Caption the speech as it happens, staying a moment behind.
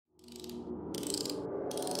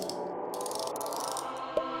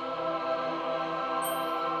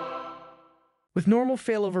With normal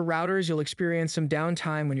failover routers, you'll experience some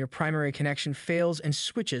downtime when your primary connection fails and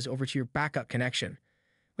switches over to your backup connection.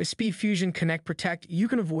 With SpeedFusion Connect Protect, you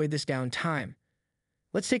can avoid this downtime.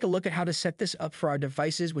 Let's take a look at how to set this up for our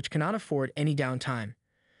devices which cannot afford any downtime.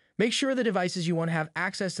 Make sure the devices you want to have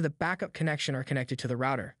access to the backup connection are connected to the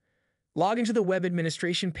router. Log into the web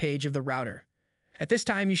administration page of the router. At this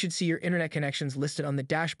time, you should see your internet connections listed on the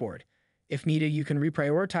dashboard. If needed, you can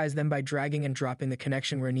reprioritize them by dragging and dropping the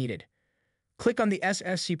connection where needed. Click on the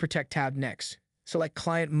SFC Protect tab next. Select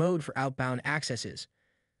Client Mode for outbound accesses.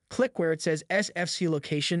 Click where it says SFC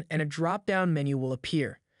Location and a drop-down menu will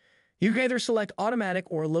appear. You can either select Automatic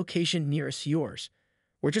or Location nearest yours.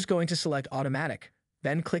 We're just going to select Automatic.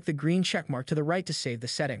 Then click the green checkmark to the right to save the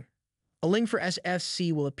setting. A link for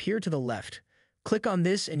SFC will appear to the left. Click on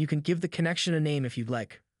this and you can give the connection a name if you'd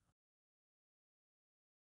like.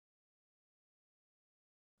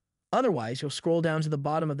 Otherwise, you'll scroll down to the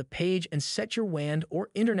bottom of the page and set your WAN or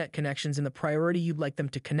internet connections in the priority you'd like them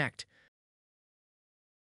to connect.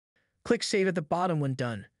 Click Save at the bottom when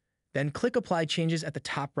done. Then click Apply Changes at the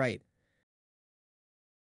top right.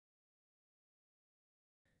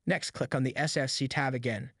 Next, click on the SFC tab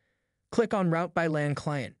again. Click on Route by LAN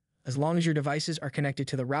Client. As long as your devices are connected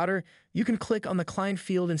to the router, you can click on the client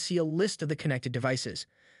field and see a list of the connected devices.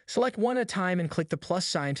 Select one at a time and click the plus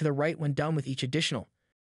sign to the right when done with each additional.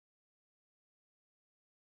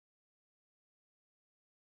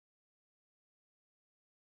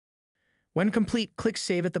 When complete, click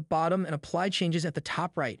Save at the bottom and Apply Changes at the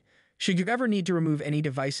top right. Should you ever need to remove any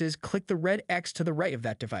devices, click the red X to the right of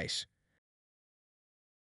that device.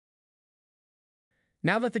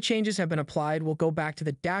 Now that the changes have been applied, we'll go back to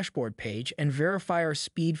the dashboard page and verify our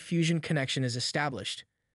SpeedFusion connection is established.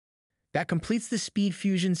 That completes the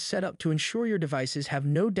SpeedFusion setup to ensure your devices have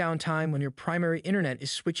no downtime when your primary internet is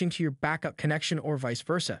switching to your backup connection or vice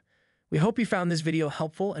versa. We hope you found this video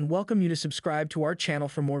helpful and welcome you to subscribe to our channel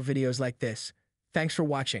for more videos like this. Thanks for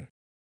watching.